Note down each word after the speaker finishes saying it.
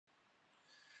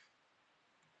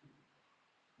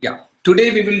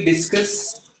Today we will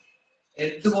discuss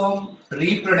earthworm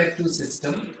reproductive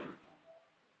system.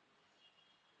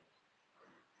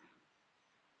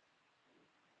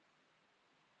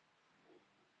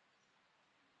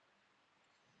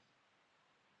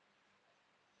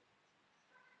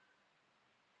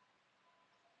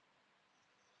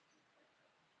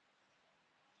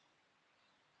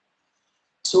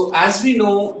 So as we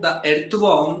know, the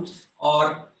earthworms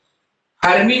are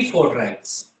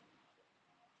hermaphrodites,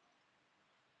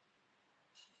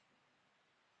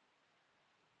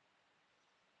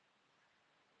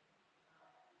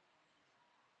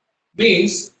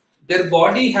 means their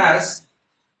body has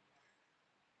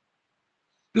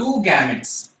two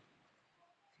gametes,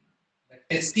 the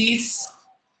testes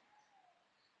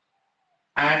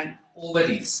and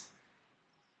ovaries.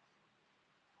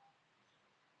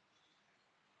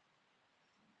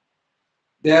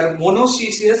 They are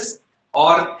monoecious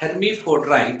or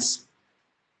hermaphrodites.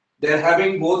 They are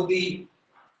having both the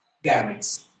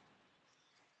gametes.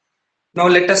 Now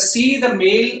let us see the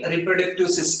male reproductive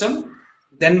system,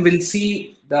 then we'll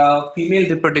see the female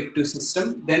reproductive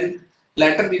system, then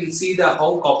later we'll see the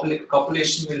how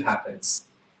copulation will happen.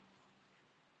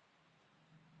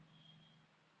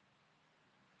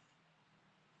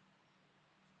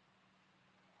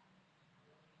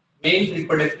 Male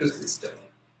reproductive system.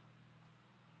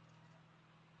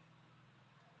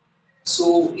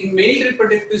 So in male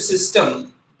reproductive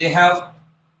system, they have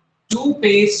two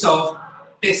pairs of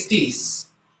testes.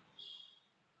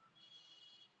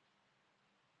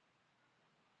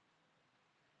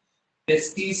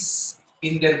 Testes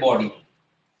in their body.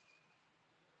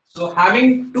 So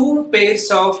having two pairs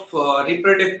of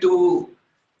reproductive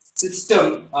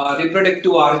system,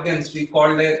 reproductive organs, we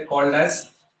called as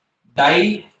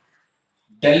didelphic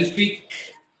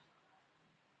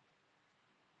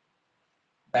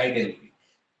didelphic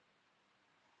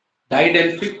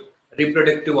didelphic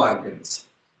reproductive organs.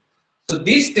 So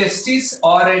these testes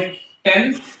are at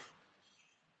 10th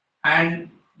and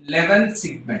 11th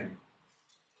segment.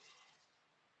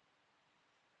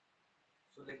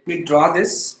 So let me draw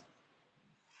this.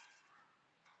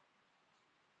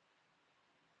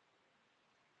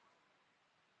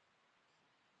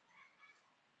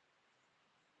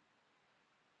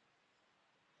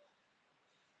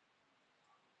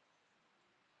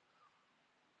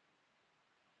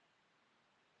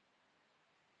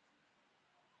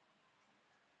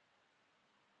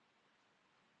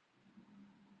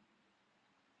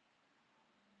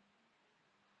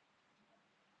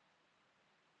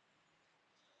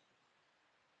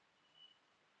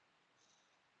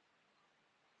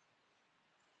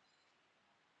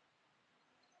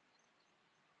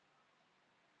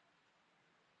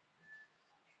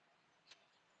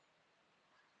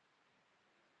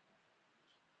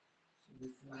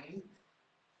 This 9th,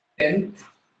 10th,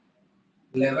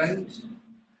 11th,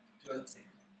 12th.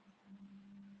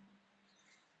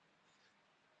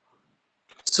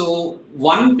 So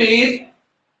one pair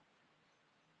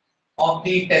of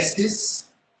the testis,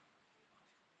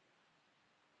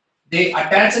 they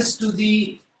attaches to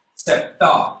the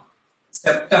septum,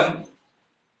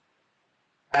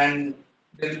 and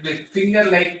there will be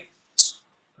finger-like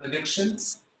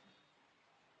projections.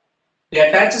 They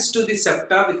attaches to the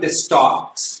septa with the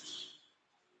stalks.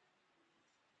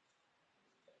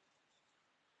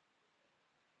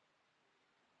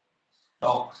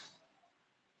 Stalks.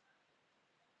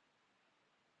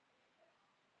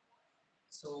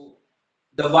 So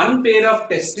the one pair of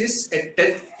testis at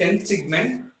 10th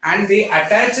segment, and they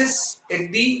attaches at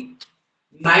the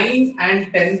 9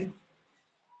 and 10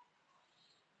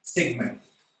 segment.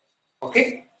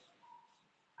 Okay,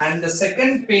 and the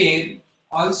second pair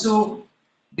also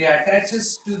they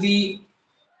attaches to the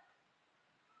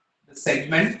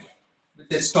segment with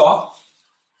the stalk,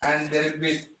 and there will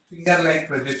be finger-like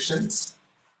projections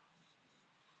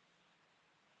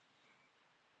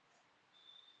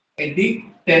at the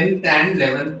 10th and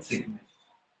 11th segment.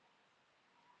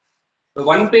 So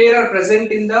one pair are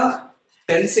present in the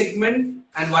 10th segment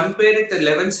and one pair at the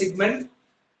 11th segment.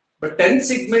 But 10th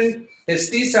segment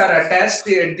testes are attached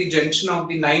at the junction of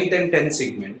the 9th and 10th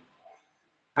segment.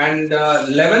 And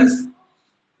 11th,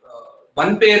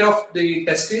 one pair of the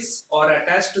testes are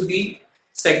attached to the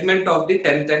segment of the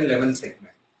 10th and 11th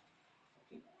segment.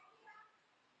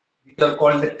 These are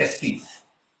called the testes.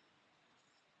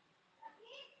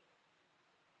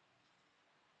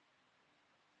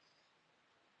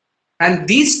 And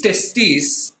these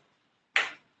testes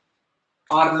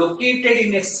are located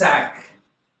in a sac.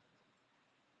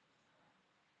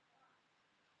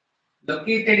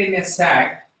 Located in a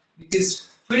sac which is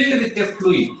filled with a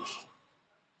fluid.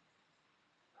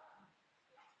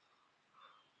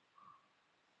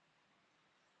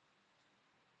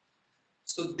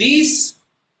 So these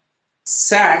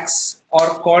sacs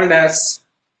are called as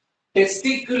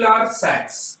testicular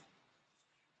sacs.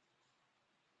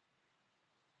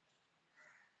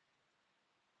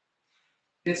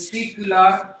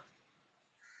 Testicular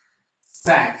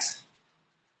sacs.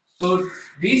 So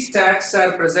these sacs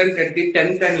are present at the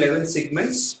 10th and 11th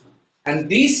segments, and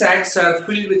these sacs are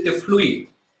filled with the fluid.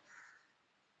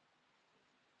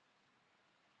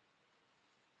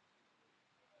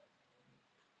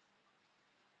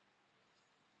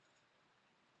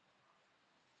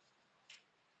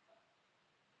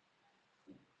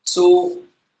 So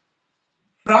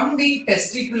from the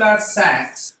testicular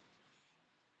sacs,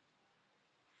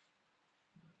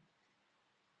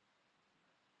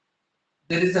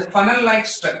 there is a funnel-like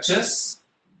structures,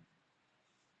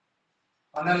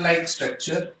 funnel-like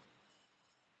structure.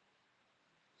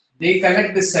 They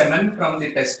collect the semen from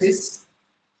the testis,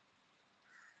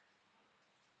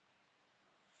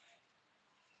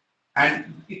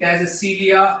 and it has a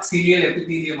cilial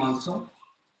epithelium also.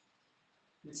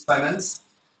 These funnels.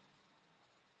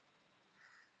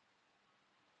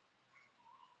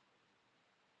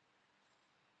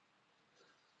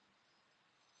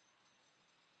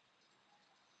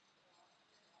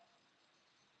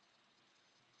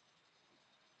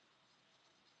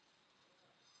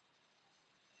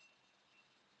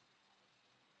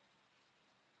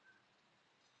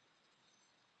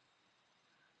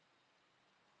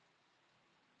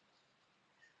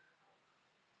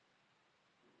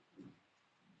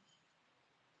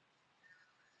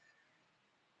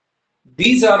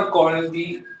 These are called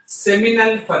the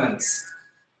seminal funnels.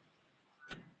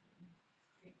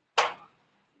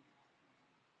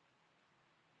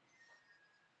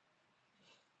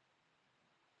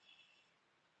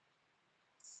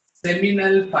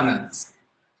 Seminal funnels.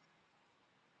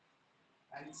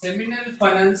 And seminal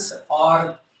funnels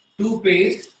are two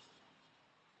pairs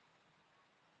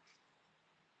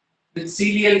with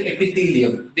cilial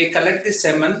epithelium. They collect the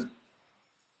semen,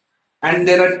 and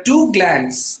there are two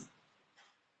glands.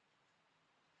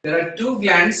 There are two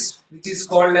glands which is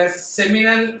called as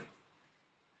seminal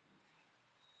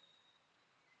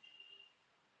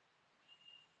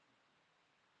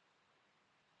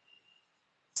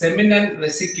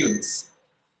vesicles.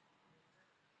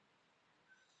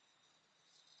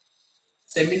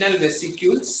 Seminal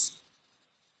vesicles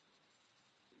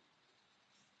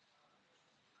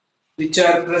which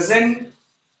are present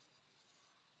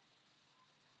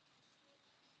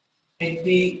at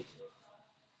the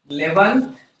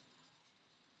 11th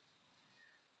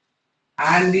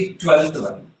and the 12th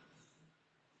one.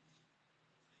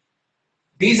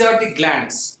 These are the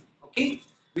glands, okay,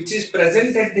 which is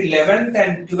present at the 11th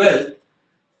and 12th,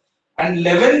 and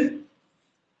 11th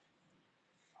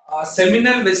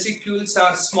seminal vesicles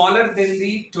are smaller than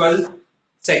the 12th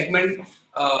segment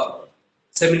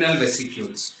seminal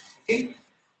vesicles. Okay,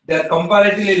 they are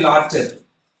comparatively larger.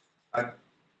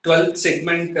 12th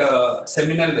segment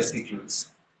seminal vesicles.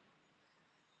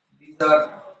 These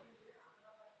are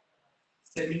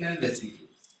seminal vesicles.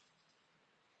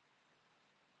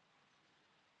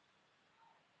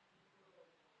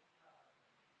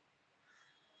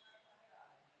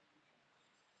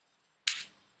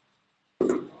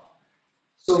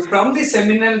 So from the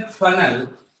seminal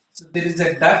funnel, so there is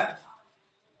a duct.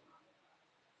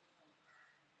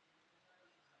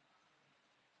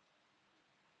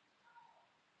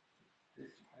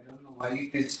 I don't know why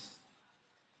it is.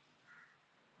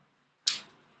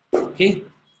 Okay.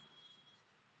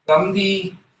 From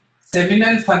the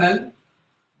seminal funnel,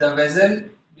 the vessel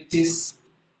which is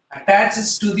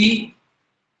attaches to the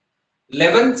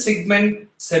 11th segment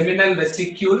seminal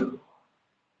vesicule,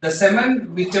 the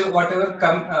semen whatever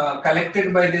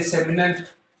collected by the seminal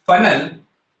funnel,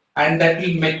 and that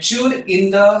will mature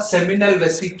in the seminal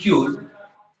vesicule,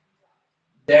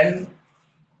 then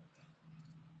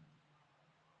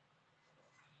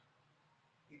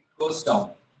it goes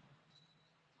down.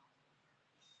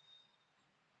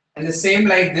 And the same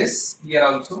like this here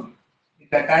also, it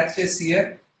attaches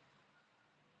here.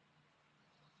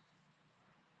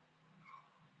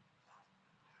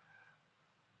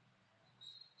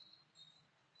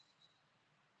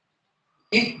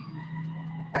 Okay.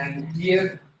 And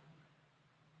here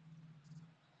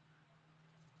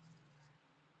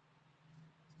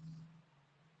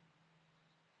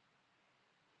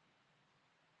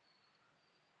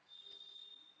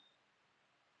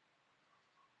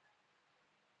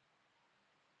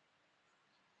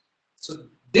so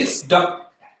this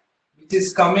duct which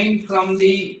is coming from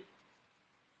the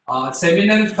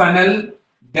seminal funnel,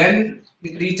 then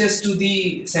it reaches to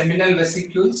the seminal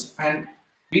vesicles, and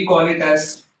we call it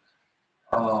as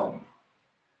uh,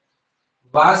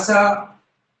 vasa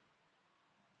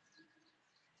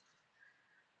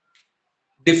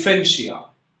differentia.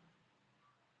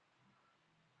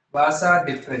 Vasa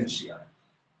differentia.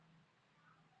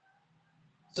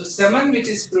 So semen which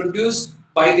is produced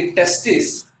by the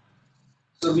testis,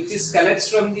 so which is collects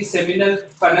from the seminal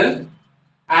funnel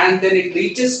and then it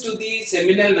reaches to the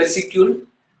seminal vesicule.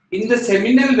 In the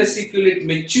seminal vesicule it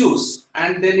matures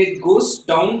and then it goes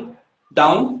down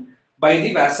by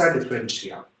the vasa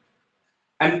differentia.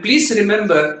 And please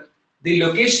remember the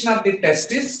location of the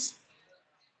testis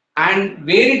and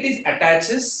where it is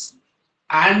attaches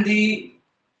and the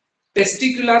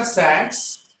testicular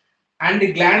sacs and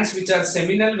the glands which are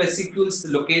seminal vesicules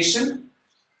location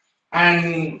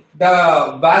and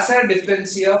the vasa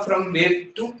differentia from where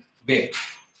to where.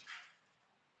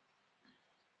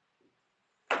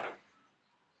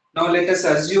 Now let us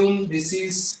assume this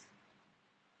is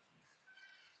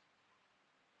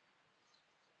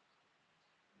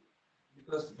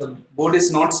because the board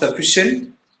is not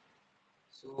sufficient,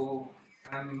 so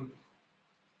I am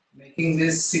making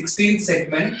this 16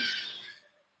 segment.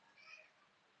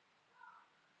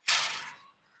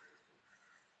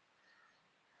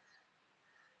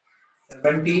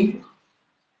 17,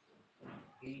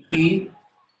 18,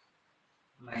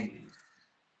 19.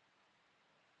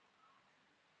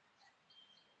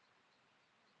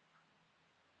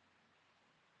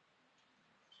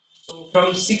 So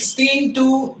from 16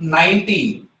 to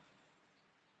 19,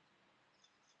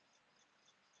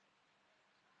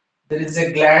 there is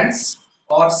a glance,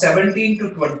 or 17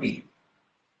 to 20.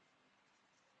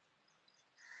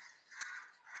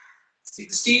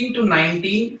 16 to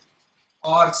 19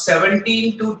 or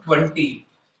 17 to 20,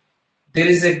 there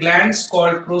is a gland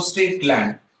called prostate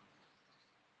gland.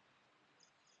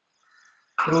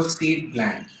 Prostate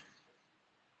gland.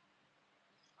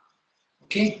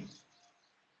 Okay.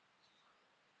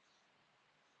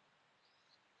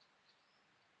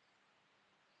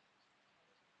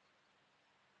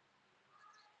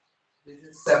 This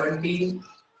is 17,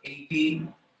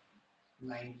 18,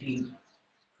 19,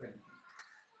 20.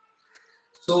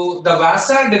 So the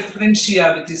vasa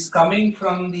differentia which is coming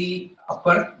from the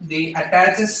upper, they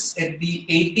attaches at the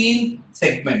 18th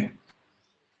segment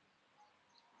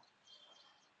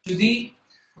to the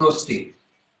prostate.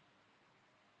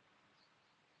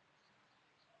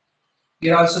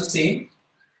 Here also same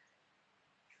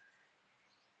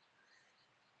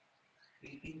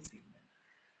 18th segment.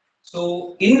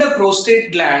 So in the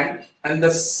prostate gland and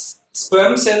the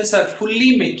sperm cells are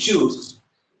fully mature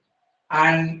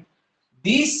and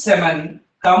these semen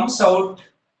comes out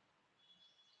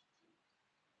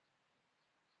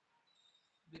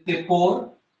with a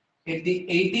pore at the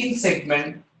 18th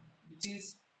segment which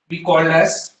is we call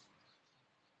as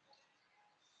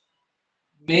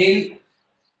male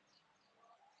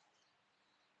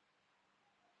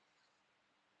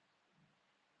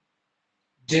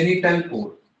genital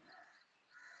pore.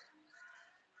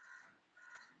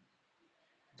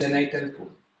 Genital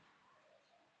pore.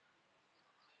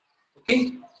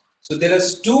 Okay. So there are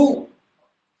two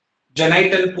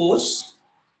genital pores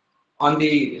on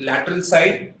the lateral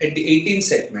side at the 18th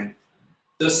segment.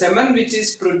 The semen which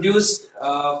is produced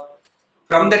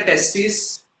from the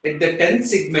testis at the 10th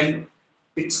segment,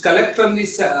 it's collect from the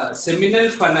seminal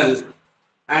funnel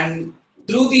and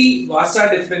through the vasa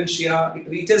differentia, it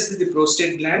reaches to the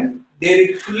prostate gland. There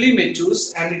it fully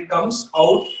matures and it comes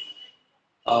out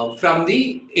from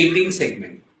the 18th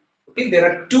segment. Okay, there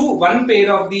are one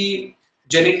pair of the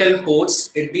genital pores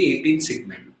at the 18th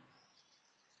segment.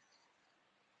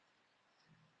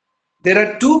 There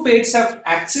are two pairs of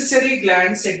accessory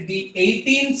glands at the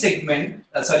 18th segment,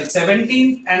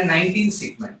 17th and 19th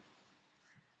segment.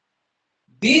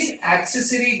 These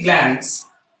accessory glands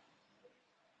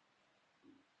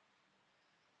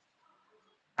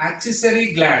at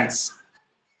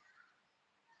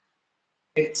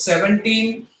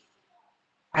 17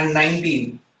 and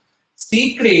 19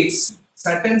 secretes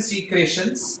certain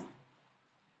secretions.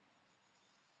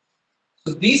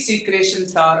 So these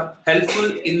secretions are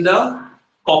helpful in the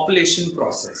copulation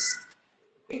process,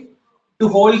 okay, to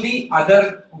hold the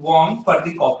other warm for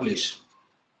the copulation,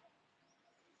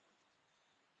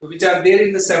 which are there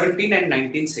in the 17 and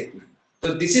 19 segment.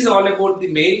 So this is all about the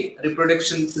male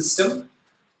reproduction system.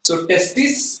 So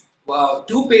testis,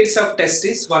 two pairs of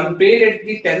testis, one pair at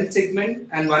the 10th segment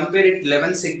and one pair at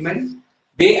 11th segment.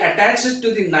 They attach it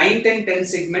to the 9th and 10th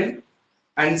segment,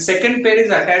 and second pair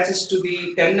is attached to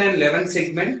the 10 and 11th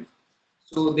segment.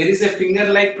 So there is a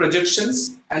finger-like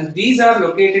projections, and these are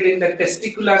located in the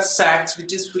testicular sacs,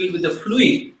 which is filled with the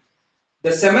fluid.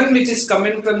 The semen which is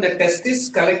coming from the testis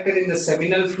collected in the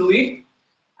seminal fluid,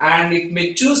 and it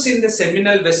matures in the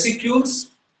seminal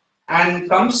vesicles and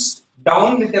comes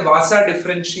down with the vasa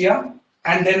differentia,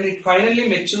 and then it finally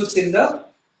matures in the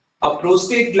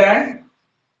prostate gland,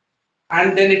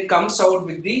 and then it comes out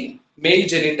with the male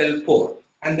genital pore.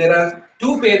 And there are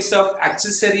two pairs of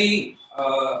accessory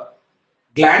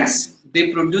glands.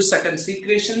 They produce certain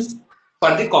secretions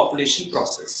for the copulation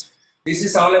process. This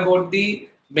is all about the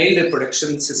male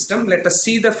reproduction system. Let us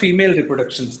see the female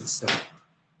reproduction system.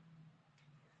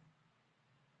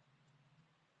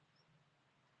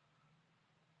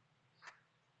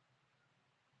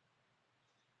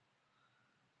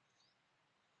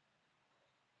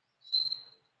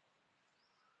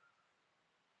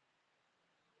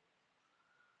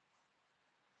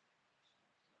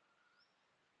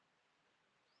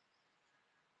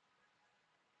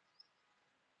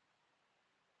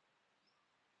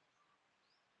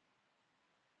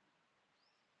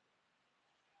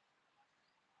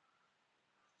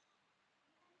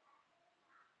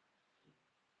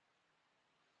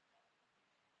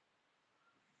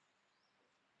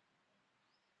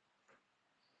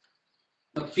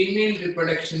 The female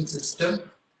reproduction system.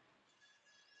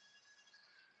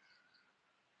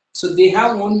 So they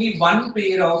have only one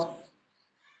pair of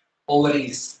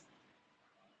ovaries.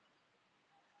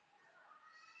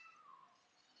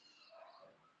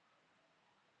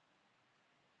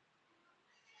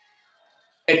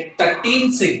 At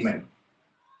 13 segment.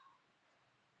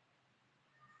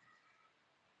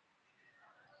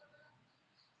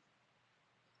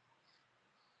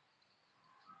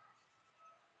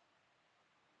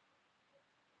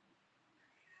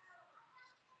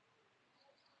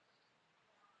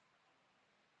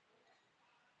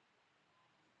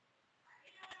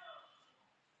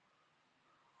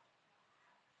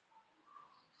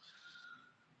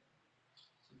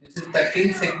 This is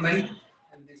 13 segment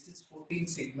and this is 14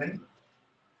 segment.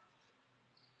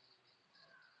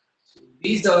 So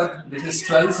this is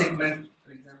 12 segment,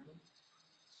 for example.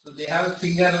 So they have a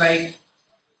finger like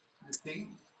this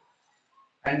thing,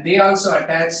 and they also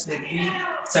attach the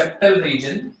septal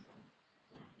region,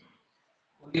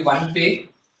 only one pair.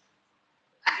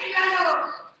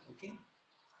 Okay.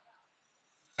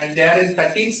 And they are in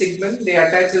 13 segment, they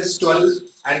attach as 12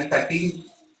 and 13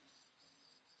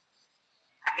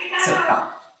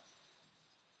 septa.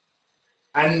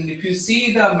 And if you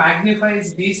see the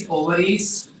magnifies these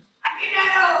ovaries,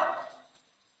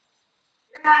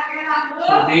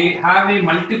 so they have a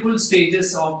multiple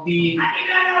stages of the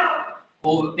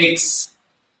eggs.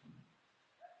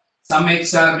 Some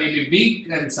eggs are maybe big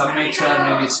and some eggs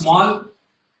are maybe small.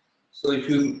 So if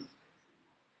you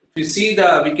see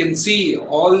we can see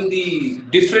all the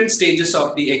different stages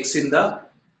of the eggs in the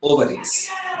ovaries.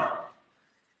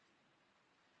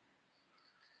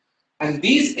 And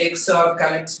these eggs are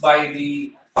collected by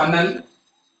the funnel,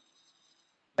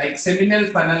 like seminal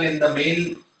funnel in the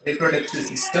male reproductive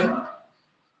system.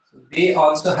 So they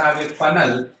also have a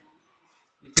funnel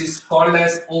which is called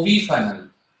as ovifunnel.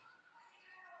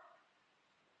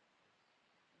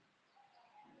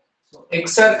 So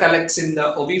eggs are collected in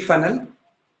the ovifunnel,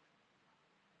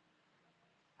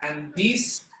 and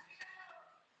these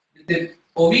the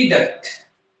oviduct.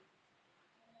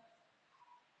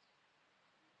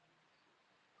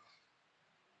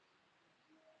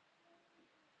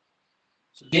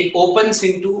 So they opens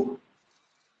into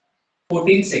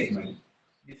 14 segment.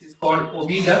 This is called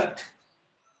oviduct,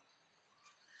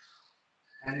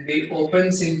 and they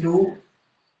opens into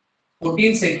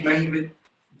 14 segment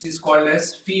which is called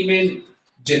as female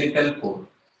genital pore.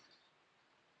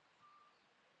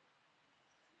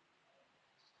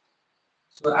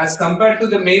 So as compared to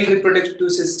the male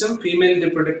reproductive system, female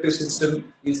reproductive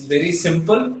system is very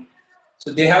simple.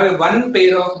 So they have a one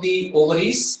pair of the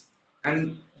ovaries,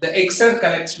 and the eggs are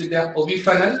collected with the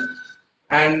ovifunnel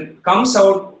and comes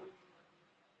out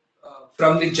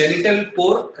from the genital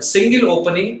pore, a single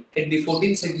opening at the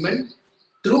 14 segment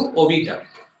through oviduct.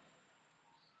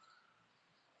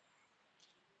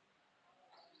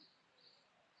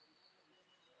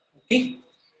 Okay.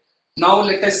 Now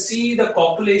let us see the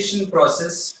copulation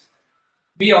process.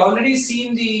 We already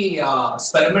seen the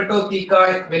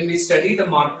spermatotheca when we study the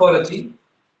morphology.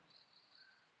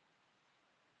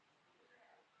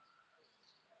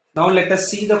 Now let us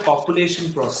see the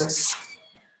copulation process.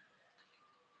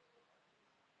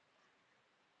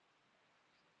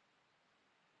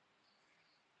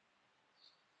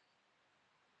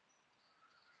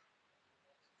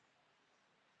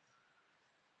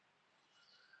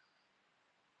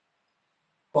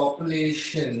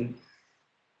 Copulation.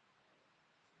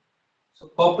 So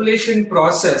copulation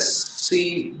process.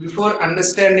 See, before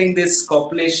understanding this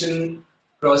copulation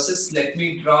process, let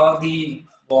me draw the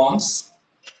worms.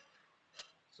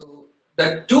 So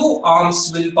the two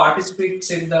arms will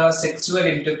participate in the sexual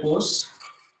intercourse.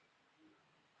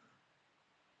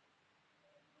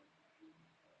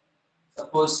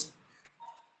 Suppose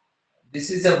this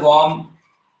is a worm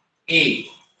A.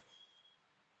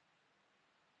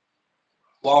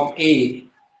 Worm A.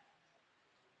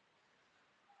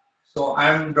 So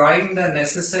I am drawing the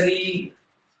necessary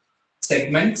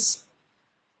segments.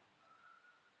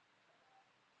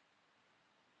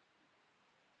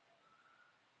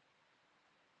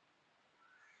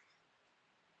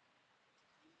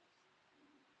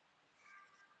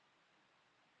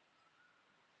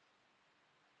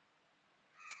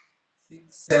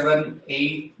 Six, seven,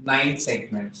 eight, nine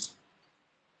segments.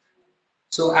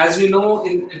 So as we know,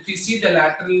 if you see the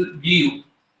lateral view,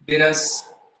 there is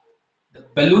the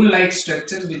balloon-like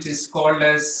structure which is called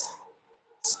as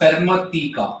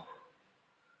spermatheca.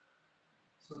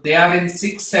 So they are in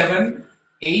 6, 7,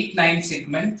 8, 9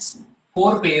 segments,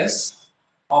 4 pairs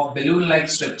of balloon-like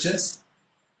structures,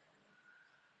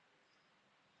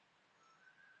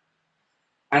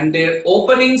 and their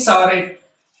openings are at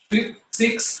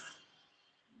 6,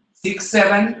 6,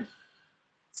 7,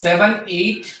 7,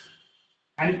 8,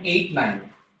 and 8,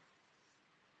 9.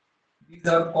 These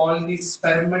are called the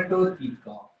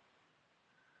spermatotheca.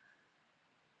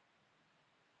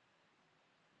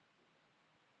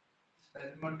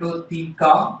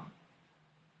 Spermatotheca,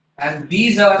 and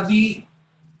these are the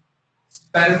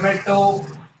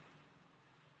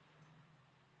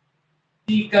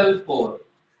spermatothecal pore.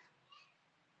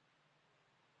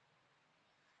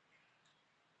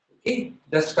 Okay,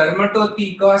 the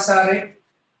spermatothecas are at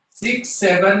 6,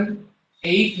 7,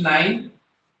 8, 9.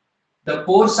 The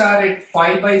pores are at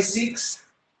 5 by 6,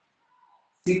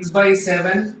 6 by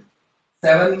 7,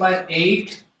 7 by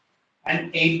 8, and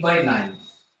 8 by 9.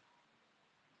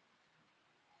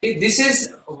 Okay, this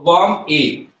is worm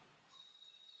A.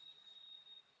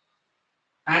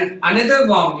 And another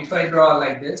worm, if I draw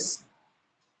like this,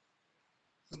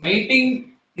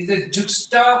 mating is a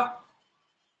juxta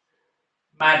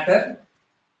matter.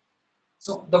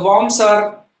 So the worms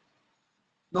are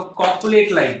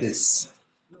copulate like this.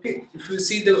 Okay, if you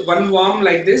see the one worm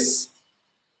like this,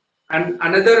 and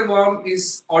another worm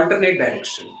is alternate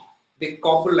direction. They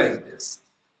copule like this.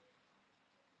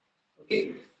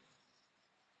 Okay.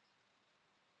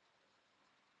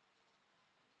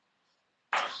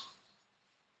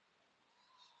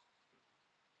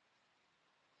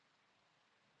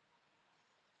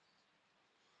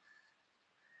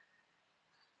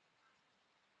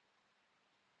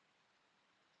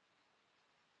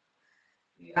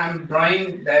 I'm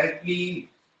drawing directly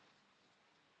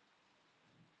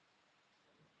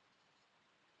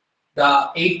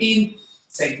the 18th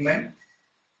segment,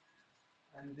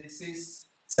 and this is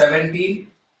 17,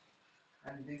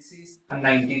 and this is a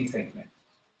 19th segment.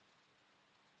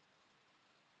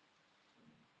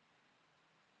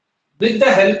 With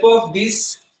the help of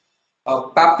this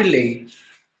papillae,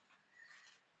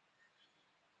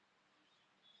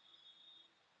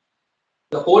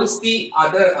 the holds the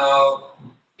other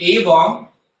A worm,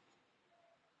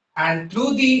 and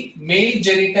through the male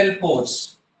genital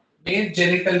pores, the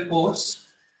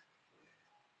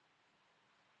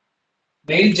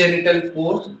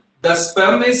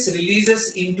sperm is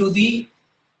releases into the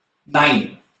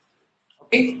 9.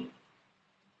 Okay,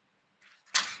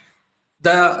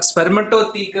 the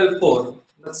spermatothecal pore,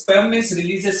 the sperm is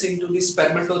releases into the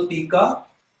spermatotheca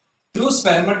through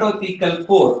spermatothecal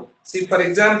pore. See, for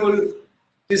example, it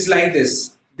is like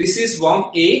this. This is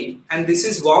worm A and this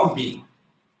is worm B.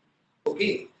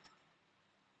 Okay.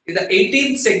 In the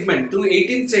 18th segment, through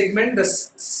 18th segment, the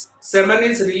semen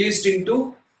is released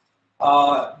into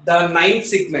the 9th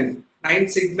segment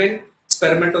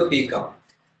spermatotheca.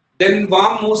 Then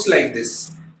worm moves like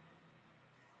this.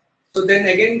 So then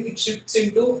again it shifts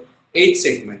into 8th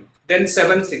segment, then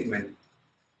 7th segment,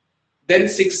 then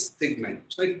 6th segment.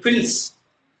 So it fills.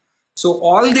 So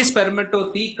all the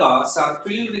spermatothecas are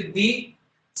filled with the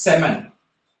semen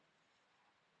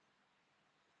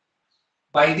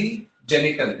by the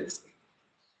genital disc.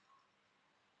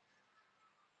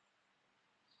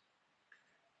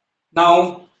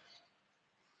 Now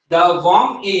the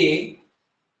worm A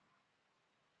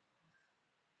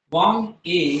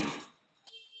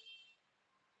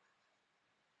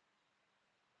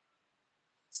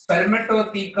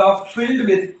spermatotheca filled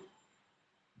with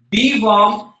B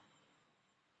worm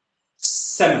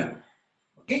semen.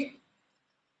 Okay.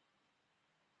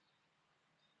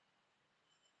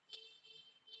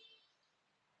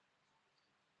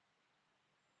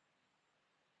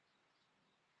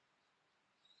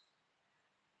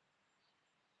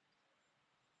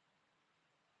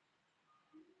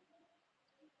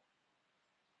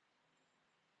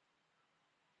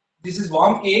 This is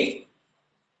worm A,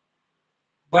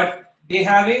 but they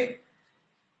have a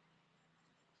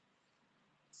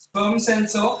sperm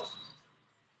cells of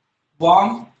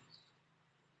worm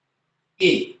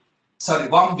A, sorry,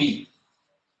 worm B.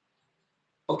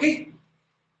 Okay.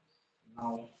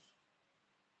 Now,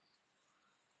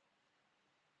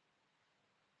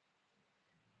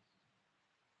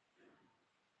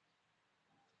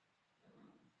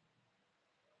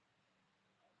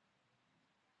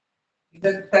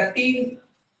 the 13,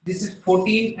 this is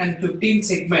 14 and 15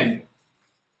 segment.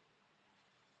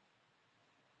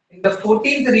 In the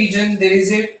 14th region, there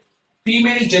is a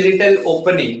female genital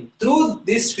opening. Through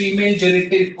this female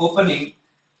genital opening,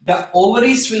 the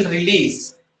ovaries will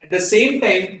release. At the same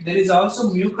time, there is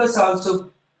also mucus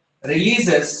also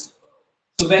releases.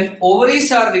 So when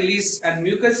ovaries are released and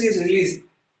mucus is released,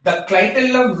 the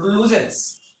clitellum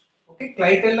loosens. Okay,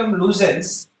 clitellum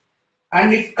loosens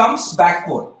and it comes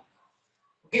backward.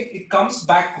 Okay, it comes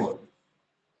backward.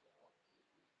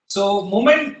 So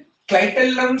moment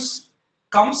clitellum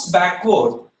comes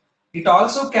backward, it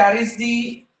also carries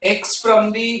the X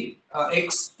from the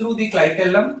X through the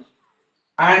clitellum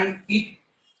and it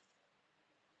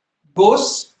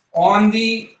goes on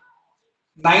the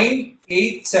 9,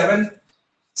 8, 7,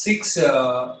 6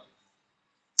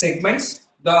 segments.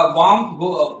 The worm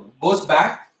goes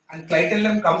back and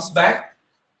clitellum comes back.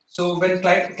 So when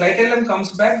clitellum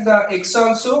comes back, the X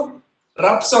also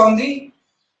rubs on the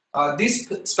this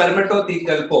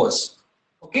spermatothecal pores.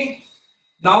 Okay.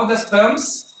 Now the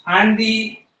sperms and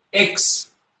the eggs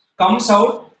comes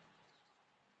out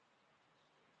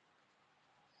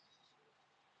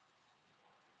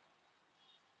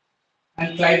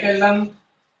and clitellum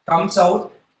comes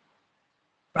out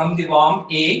from the worm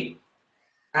A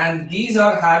and these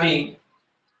are having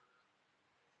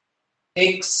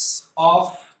eggs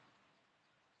of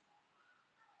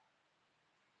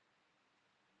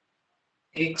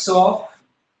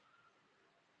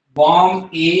worm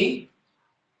A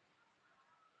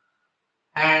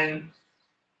and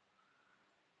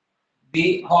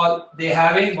they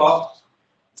having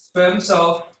sperms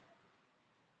of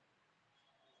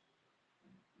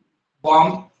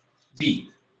worm B.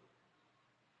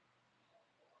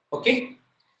 Okay.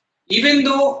 Even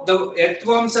though the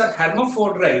earthworms are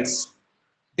hermaphrodites,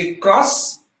 the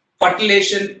cross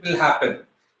fertilization will happen.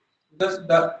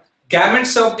 The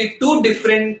gametes of the two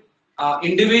different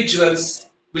individuals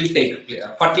will take place.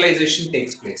 Fertilization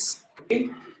takes place. Okay.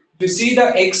 You see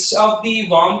the eggs of the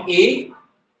worm A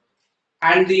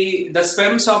and the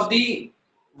sperms of the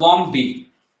worm B.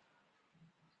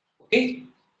 Okay.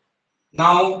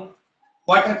 Now,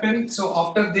 what happened? So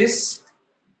after this,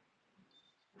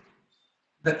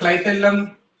 the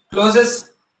clitellum closes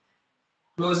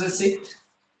it,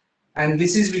 and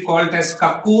this is we call it as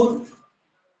cocoon.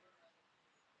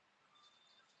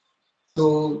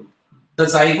 So the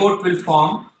zygote will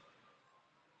form.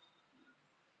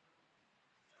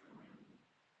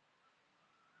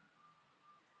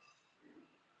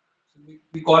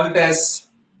 We call it as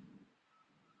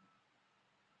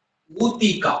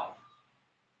ootheca.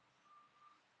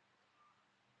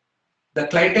 The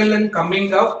clitellum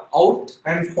coming out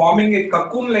and forming a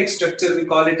cocoon-like structure, we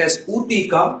call it as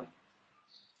ootheca.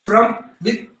 From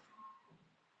with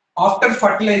after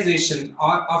fertilization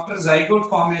or after zygote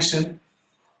formation,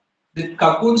 the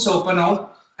cocoons open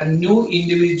out and new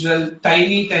individual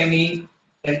tiny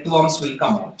earthworms will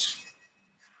come out.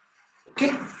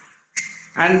 Okay,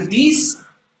 and these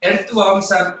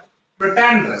earthworms are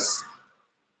protandrous.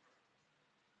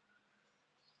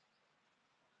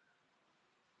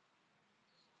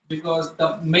 Because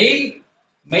the male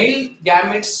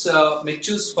gametes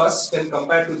matures first when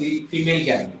compared to the female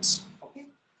gametes. Okay?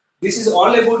 This is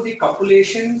all about the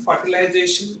copulation,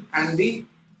 fertilization, and the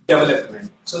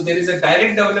development. So there is a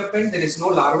direct development. There is no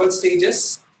larval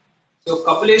stages. So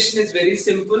copulation is very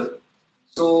simple.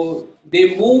 So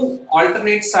they move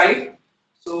alternate side.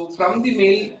 So from the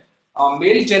male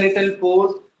genital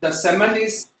pore, the semen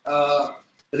is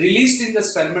released in the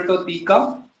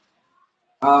spermatotheca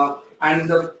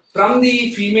from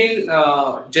the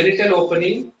female genital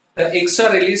opening, the eggs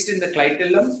are released in the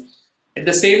clitellum. At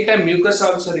the same time, mucus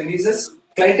also releases.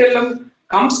 Clitellum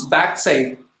comes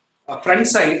backside, front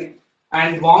side,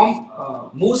 and worm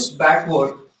moves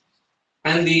backward,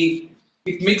 and it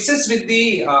mixes with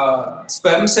the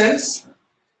sperm cells,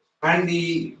 and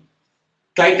the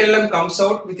clitellum comes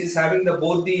out, which is having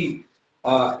both the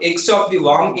eggs of the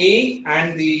worm A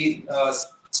and the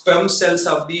sperm cells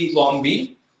of the worm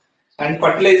B, and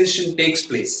fertilization takes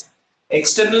place.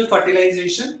 External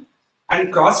fertilization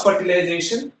and cross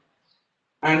fertilization,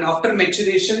 and after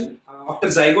maturation, after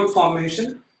zygote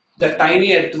formation, the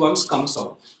tiny earthworms comes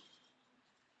out.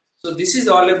 So this is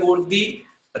all about the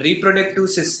reproductive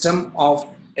system of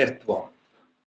earthworm.